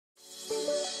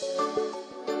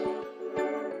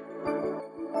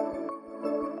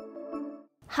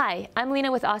Hi, I'm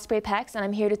Lena with Osprey Packs, and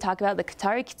I'm here to talk about the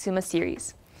KatariKitsuma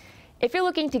series. If you're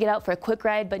looking to get out for a quick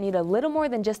ride but need a little more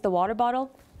than just the water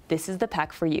bottle, this is the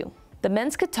pack for you. The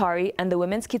men's Katari and the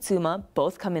women's Kitsuma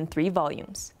both come in 3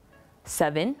 volumes,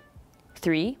 7,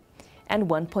 3, and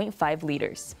 1.5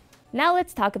 liters. Now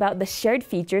let's talk about the shared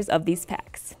features of these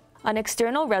packs. An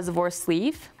external reservoir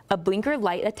sleeve, a blinker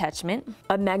light attachment,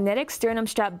 a magnetic sternum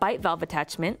strap bite valve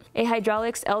attachment, a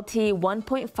hydraulics LT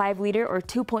 1.5 liter or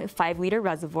 2.5 liter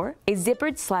reservoir, a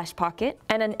zippered slash pocket,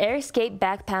 and an air escape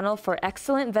back panel for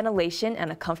excellent ventilation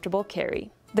and a comfortable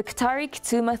carry. The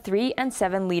KatariKitsuma 3 and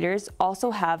 7 liters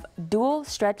also have dual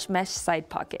stretch mesh side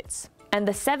pockets. And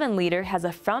the 7 liter has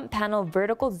a front panel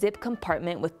vertical zip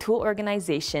compartment with tool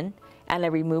organization and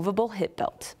a removable hip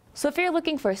belt. So if you're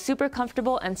looking for a super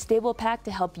comfortable and stable pack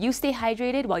to help you stay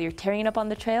hydrated while you're tearing up on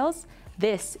the trails,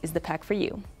 this is the pack for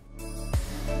you.